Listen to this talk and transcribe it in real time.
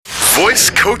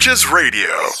Voice Coaches Radio.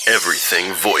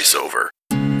 Everything voiceover.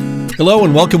 Hello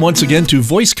and welcome once again to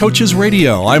Voice Coaches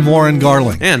Radio. I'm Warren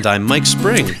Garling. And I'm Mike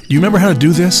Spring. Do you remember how to do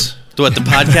this? What, the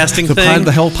podcasting thing?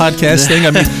 The whole podcast thing?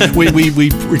 I mean, we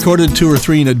recorded 2 or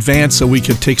 3 in advance so we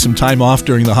could take some time off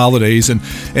during the holidays, and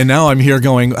now I'm here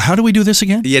going, how do we do this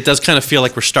again? Yeah, it does kind of feel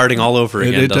like we're starting all over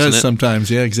again, doesn't it? It does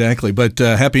sometimes, yeah, exactly. But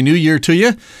Happy New Year to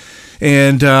you.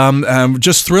 And I'm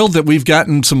just thrilled that we've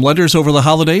gotten some letters over the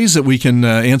holidays that we can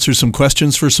answer some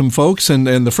questions for some folks. And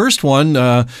the first one,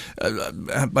 I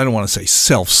don't want to say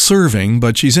self-serving,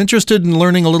 but she's interested in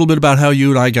learning a little bit about how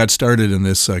you and I got started in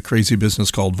this crazy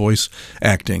business called voice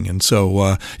acting. And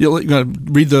so you're going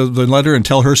to read the letter and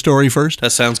tell her story first?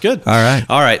 That sounds good. All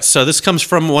right. So this comes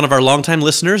from one of our longtime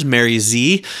listeners, Mary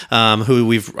Z,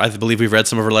 who I believe we've read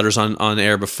some of her letters on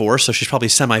air before. So she's probably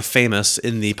semi-famous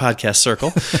in the podcast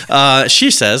circle.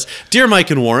 She says, "Dear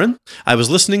Mike and Warren, I was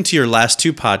listening to your last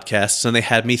 2 podcasts and they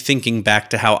had me thinking back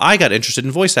to how I got interested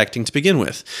in voice acting to begin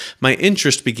with. My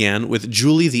interest began with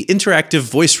Julie, the interactive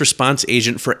voice response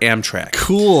agent for Amtrak."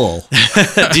 Cool.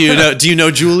 Do you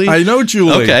know Julie? I know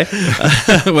Julie. Okay.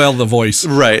 Well, the voice.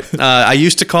 Right. I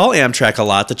used to call Amtrak a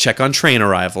lot to check on train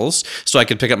arrivals so I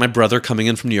could pick up my brother coming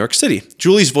in from New York City.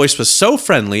 Julie's voice was so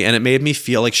friendly and it made me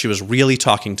feel like she was really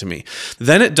talking to me.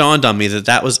 Then it dawned on me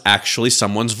that was actually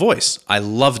someone's voice. I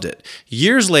loved it.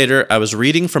 Years later, I was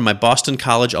reading from my Boston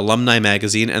College alumni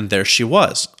magazine, and there she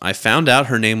was. I found out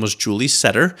her name was Julie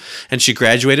Setter, and she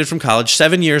graduated from college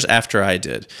 7 years after I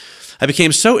did. I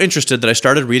became so interested that I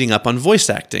started reading up on voice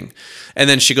acting. And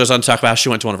then she goes on to talk about how she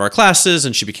went to one of our classes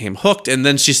and she became hooked. And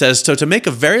then she says, so to make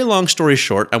a very long story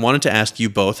short, I wanted to ask you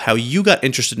both how you got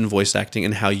interested in voice acting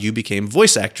and how you became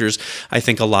voice actors. I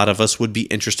think a lot of us would be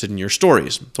interested in your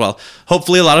stories. Well,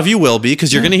 hopefully a lot of you will be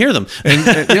because you're going to hear them.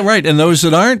 Yeah, right. And those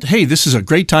that aren't, hey, this is a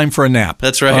great time for a nap.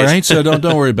 That's right. All right. So don't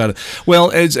worry about it. Well,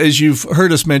 as you've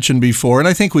heard us mention before, and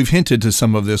I think we've hinted to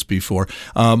some of this before,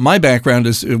 my background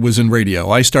was in radio.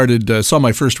 I saw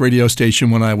my first radio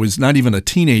station when I was not even a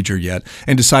teenager yet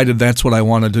and decided that's what I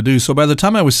wanted to do. So by the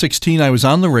time I was 16, I was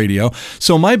on the radio.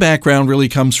 So my background really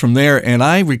comes from there, and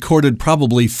I recorded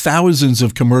probably thousands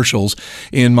of commercials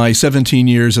in my 17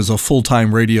 years as a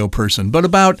full-time radio person. But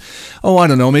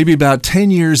maybe about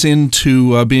 10 years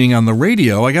into being on the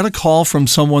radio, I got a call from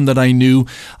someone that I knew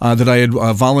that I had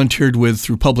volunteered with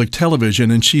through public television,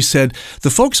 and she said,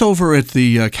 the folks over at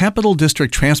the Capital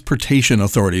District Transportation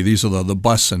Authority, these are the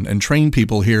bus and train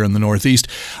people here in the Northeast,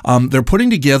 they're putting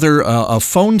together a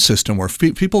phone system where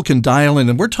people can dial in,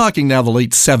 and we're talking now the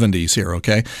late 70s here,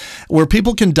 okay, where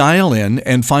people can dial in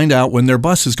and find out when their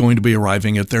bus is going to be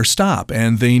arriving at their stop,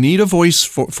 and they need a voice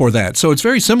for that. So it's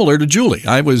very similar to Julie.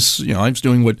 I was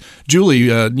doing what Julie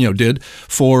did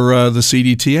for the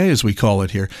CDTA, as we call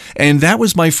it here, and that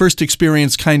was my first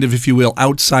experience, kind of, if you will,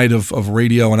 outside of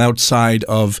radio and outside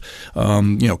of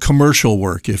commercial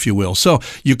work, if you will. So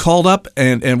you called up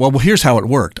and here's how it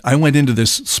worked. I went into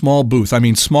this small booth. I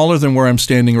mean, smaller than where I'm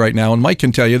standing right now, and Mike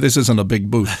can tell you this isn't a big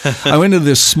booth. I went into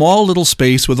this small little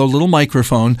space with a little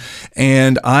microphone,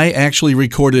 and I actually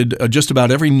recorded just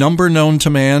about every number known to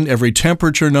man, every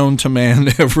temperature known to man,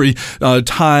 every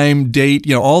time, date,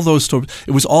 all those stuff.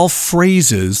 It was all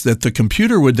phrases that the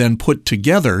computer would then put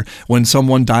together when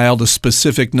someone dialed a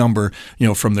specific number,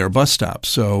 from their bus stop.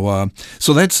 So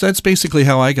that's basically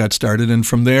how I got started, and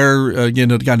from there,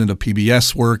 it got into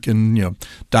PBS work and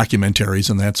documentaries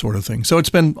and that sort of thing. So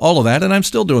it's been all of that, and I'm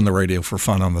still doing the radio for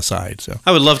fun on the side. So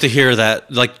I would love to hear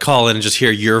that, like, call in and just hear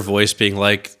your voice being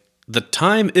like, the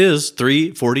time is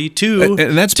 3:42.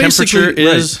 And that's temperature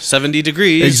is right. 70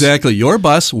 degrees. Exactly. Your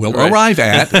bus will arrive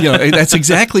at, that's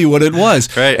exactly what it was.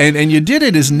 Right. And you did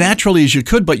it as naturally as you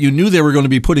could, but you knew they were going to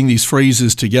be putting these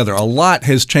phrases together. A lot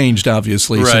has changed,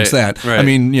 obviously, since that. Right. I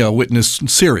mean, witness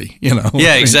Siri,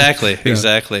 Yeah, exactly. Yeah.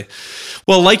 Exactly.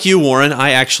 Well, like you, Warren,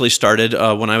 I actually started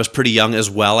when I was pretty young as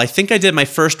well. I think I did my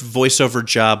first voiceover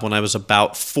job when I was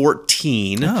about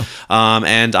 14. Oh.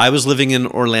 And I was living in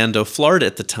Orlando, Florida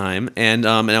at the time. And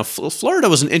now Florida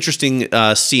was an interesting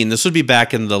scene. This would be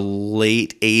back in the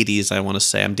late 80s, I want to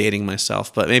say. I'm dating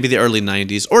myself, but maybe the early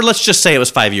 90s. Or let's just say it was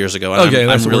 5 years ago. Okay,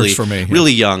 that's really, worse for me. Yeah.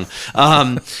 Really young.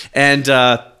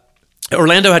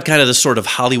 Orlando had kind of this sort of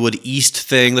Hollywood East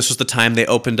thing. This was the time they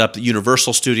opened up the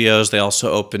Universal Studios. They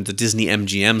also opened the Disney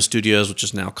MGM Studios, which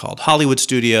is now called Hollywood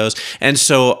Studios. And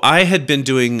so I had been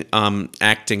doing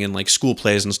acting in like school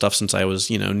plays and stuff since I was,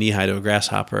 knee-high to a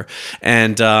grasshopper.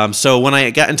 And so when I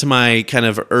got into my kind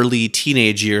of early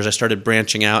teenage years, I started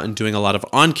branching out and doing a lot of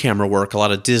on-camera work, a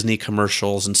lot of Disney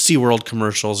commercials and SeaWorld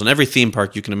commercials and every theme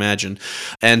park you can imagine.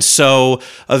 And so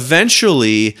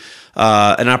eventually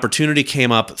an opportunity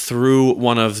came up through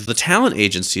one of the talent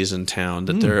agencies in town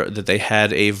that they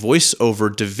had a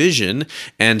voiceover division,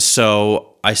 and so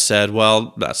I said,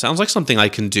 well, that sounds like something I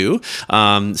can do.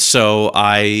 So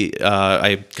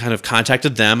I kind of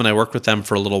contacted them, and I worked with them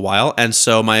for a little while. And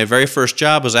so my very first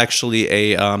job was actually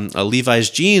a Levi's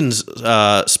jeans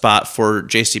spot for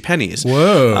JCPenney's.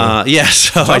 Whoa. Yeah.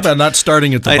 So Talk about not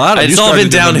starting at the bottom. It's all been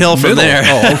downhill from there.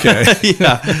 Oh, okay.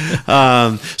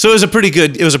 Yeah. So it was a pretty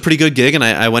good gig, and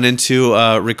I went into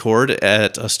record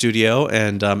at a studio,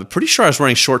 and I'm pretty sure I was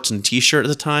wearing shorts and t-shirt at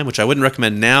the time, which I wouldn't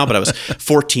recommend now, but I was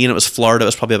 14. It was Florida.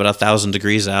 It was probably about 1,000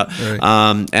 degrees out. Right.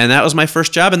 And that was my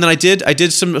first job. And then I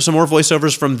did some more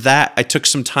voiceovers from that. I took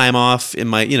some time off in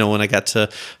my, when I got to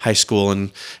high school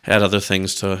and had other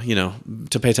things to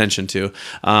pay attention to.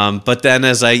 But then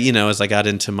as I got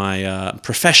into my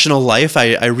professional life,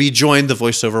 I rejoined the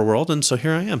voiceover world. And so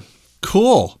here I am.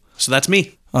 Cool. So that's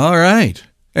me. All right.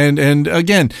 And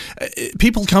again,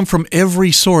 people come from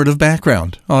every sort of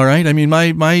background. All right. I mean,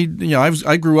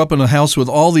 I grew up in a house with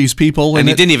all these people, and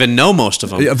you didn't even know most of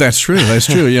them. Yeah, that's true. That's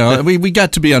true. We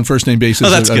got to be on first name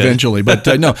basis eventually, but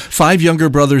no, 5 younger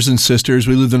brothers and sisters.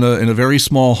 We lived in a very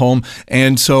small home,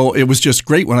 and so it was just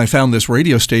great when I found this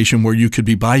radio station where you could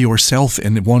be by yourself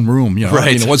in one room. Right. I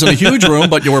mean, it wasn't a huge room,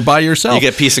 but you were by yourself. You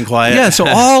get peace and quiet. Yeah. So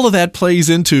all of that plays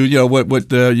into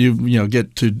what you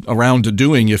get around to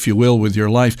doing, if you will, with your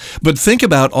life. But think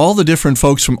about all the different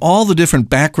folks from all the different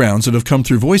backgrounds that have come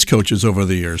through Voice Coaches over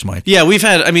the years, Mike. Yeah, we've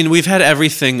had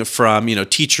everything from,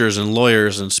 teachers and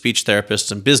lawyers and speech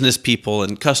therapists and business people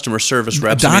and customer service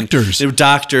reps.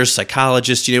 Doctors,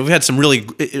 psychologists. We've had some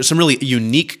really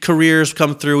unique careers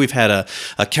come through. We've had a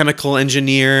chemical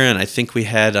engineer, and I think we've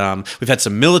had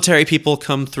some military people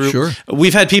come through. Sure.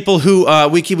 We've had people who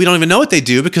we don't even know what they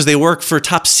do because they work for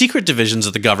top secret divisions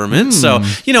of the government. So,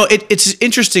 it's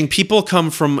interesting. People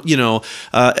come from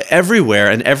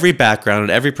everywhere and every background and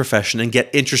every profession and get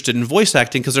interested in voice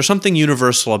acting because there's something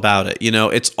universal about it.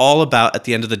 It's all about, at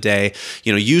the end of the day,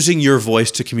 using your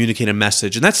voice to communicate a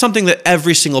message, and that's something that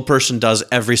every single person does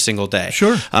every single day.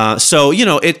 Sure. So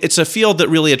it's a field that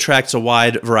really attracts a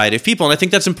wide variety of people, and I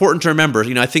think that's important to remember.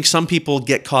 I think some people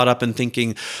get caught up in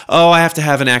thinking, oh, I have to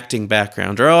have an acting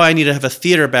background, or oh, I need to have a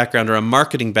theater background or a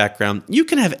marketing background. You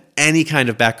can have any kind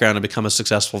of background and become a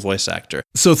successful voice actor.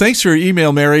 So thanks for your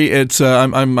email, Mary. It's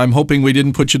I'm hoping we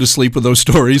didn't put you to sleep with those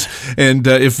stories. And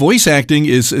if voice acting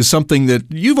is something that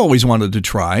you've always wanted to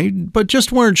try, but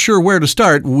just weren't sure where to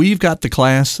start, we've got the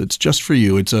class that's just for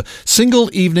you. It's a single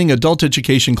evening adult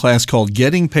education class called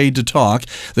Getting Paid to Talk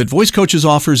that Voice Coaches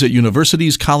offers at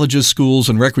universities, colleges, schools,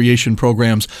 and recreation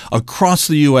programs across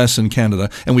the U.S. and Canada.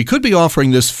 And we could be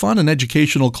offering this fun and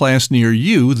educational class near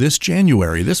you this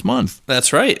month.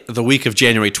 That's right. The week of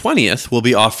January 20th, we'll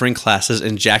be offering classes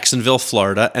in Jacksonville,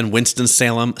 Florida, and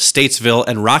Winston-Salem, Statesville,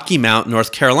 and Rocky Mount,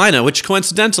 North Carolina, which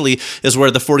coincidentally is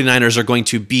where the 49ers are going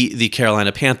to beat the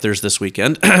Carolina Panthers this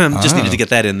weekend. Just needed to get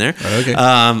that in there. Okay.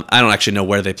 I don't actually know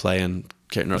where they play in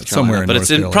North Carolina, but it's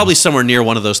probably somewhere near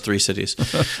one of those 3 cities.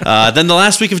 Then the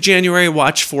last week of January,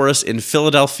 watch for us in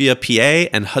Philadelphia, PA,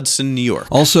 and Hudson, New York.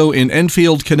 Also in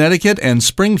Enfield, Connecticut, and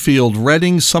Springfield,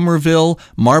 Reading, Somerville,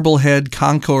 Marblehead,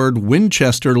 Concord,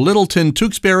 Winchester, Littleton,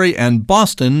 Tewksbury, and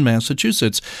Boston,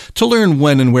 Massachusetts. To learn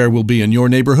when and where we'll be in your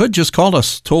neighborhood, just call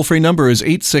us. Toll-free number is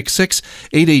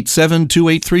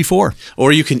 866-887-2834.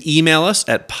 Or you can email us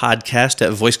at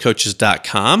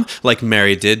podcast@voicecoaches.com, like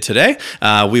Mary did today.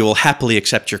 We will happily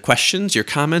accept your questions, your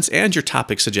comments, and your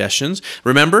topic suggestions.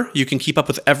 Remember, you can keep up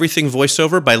with everything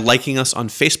voiceover by liking us on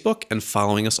Facebook and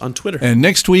following us on Twitter. And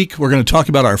next week, we're going to talk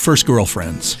about our first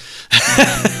girlfriends.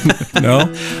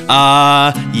 No?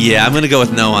 Yeah, I'm going to go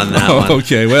with no on that one.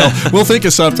 Okay, well, we'll think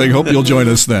of something. Hope you'll join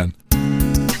us then.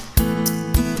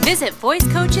 Visit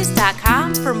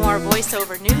voicecoaches.com for more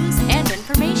voiceover news and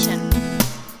information.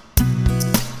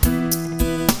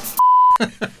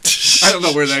 I don't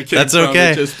know where that came That's from.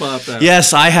 okay. It just popped out.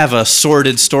 Yes, I have a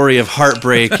sordid story of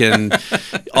heartbreak and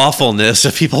awfulness.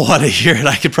 If people want to hear it,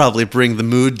 I could probably bring the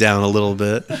mood down a little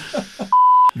bit.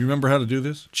 You remember how to do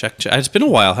this? Check. It's been a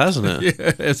while, hasn't it?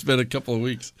 Yeah, it's been a couple of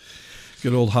weeks.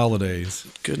 Good old holidays.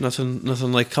 Good,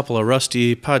 nothing like a couple of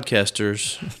rusty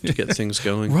podcasters to get things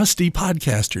going. Rusty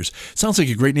podcasters. Sounds like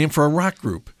a great name for a rock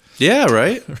group. Yeah,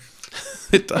 right?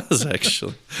 It does,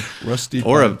 actually. Rusty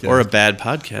or podcast. a bad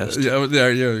podcast. Yeah,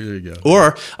 there you go.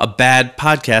 Or a bad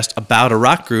podcast about a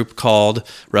rock group called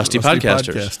Rusty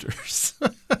Podcasters.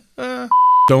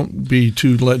 Don't be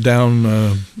too let down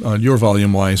on your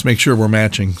volume-wise. Make sure we're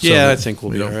matching. Yeah, I think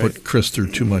we'll be all don't right. put Chris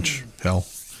through too much hell.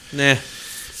 Nah.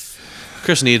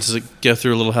 Chris needs to go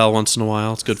through a little hell once in a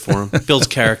while. It's good for him. Builds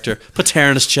character. Puts hair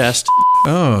in his chest.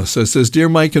 Oh, so it says, Dear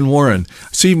Mike and Warren.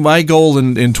 See, my goal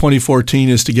in 2014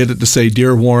 is to get it to say,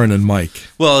 Dear Warren and Mike.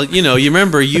 Well, you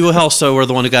remember you also were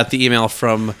the one who got the email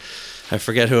from, I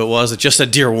forget who it was. It just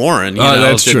said Dear Warren.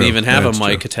 That's didn't true. even have That's a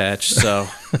mic true. attached. So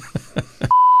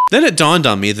then it dawned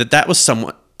on me that was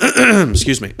someone.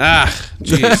 Excuse me.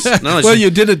 Jeez. No, Well, you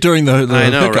did it during the I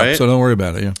know, hiccup, right? so don't worry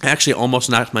about it. Yeah. I actually almost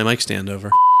knocked my mic stand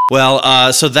over.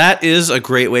 Well, so that is a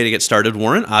great way to get started,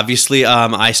 Warren. Obviously,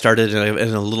 I started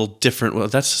in a little different. Well,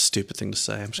 that's a stupid thing to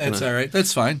say. That's all right.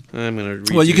 That's fine. I'm going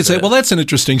to. Well, you could say, well, that's an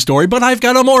interesting story, but I've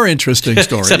got a more interesting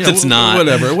story. Except it's not.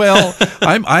 Whatever. Well,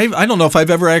 I don't know if I've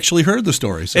ever actually heard the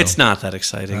story. So. It's not that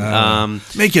exciting.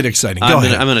 Make it exciting. Go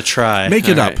ahead. I'm going to try. Make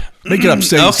it All up. right. Make it up.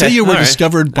 Say, Okay, say you were all right.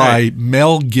 discovered All by right.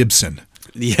 Mel Gibson.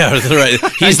 Yeah, right.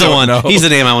 He's the don't one. know. He's the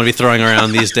name I want to be throwing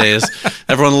around these days.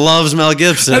 Everyone loves Mel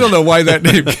Gibson. I don't know why that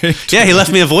name came to Yeah, he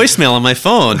left me a voicemail on my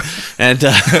phone, and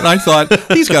And I thought,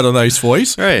 he's got a nice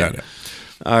voice. Right. No, no.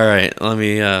 all right, let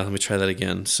me try that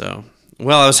again. So,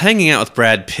 well, I was hanging out with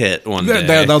Brad Pitt one day.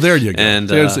 Now, there you go. And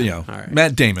There's, all right.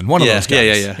 Matt Damon, one of those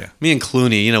guys. Yeah. Me and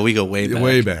Clooney, we go way back.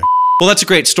 Way back. Well, that's a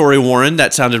great story, Warren.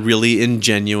 That sounded really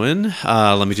ingenuine.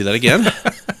 Let me do that again.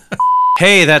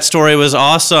 Hey, that story was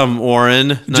awesome, Warren.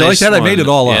 Did you like that? I made it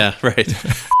all up. Yeah, right.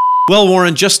 Well,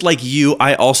 Warren, just like you,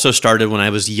 I also started when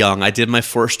I was young. I did my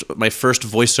first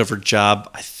voiceover job.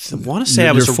 I want to say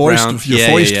I was your around.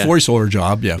 voiceover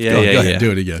job. Yeah. Go ahead. Do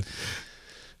it again.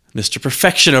 Mr.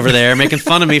 Perfection over there making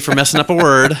fun of me for messing up a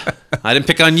word. I didn't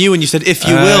pick on you when you said "if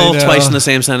you I will" know. twice in the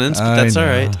same sentence, but that's all I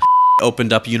right. know.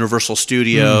 Opened up Universal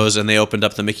Studios and they opened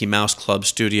up the Mickey Mouse Club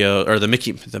studio or the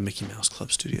Mickey Mouse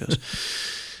Club Studios.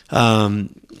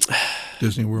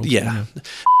 Disney World. Yeah.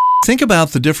 Think about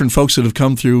the different folks that have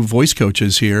come through voice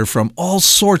coaches here from all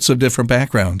sorts of different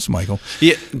backgrounds, Michael.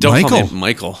 Yeah, don't call Michael. me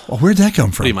Michael. Well, where'd that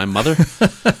come from? What are you, my mother?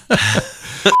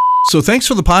 So thanks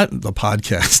for the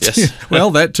podcast. Yes. Well,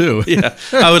 that too. Yeah,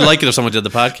 I would like it if someone did the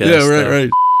podcast. Yeah, right, though. right.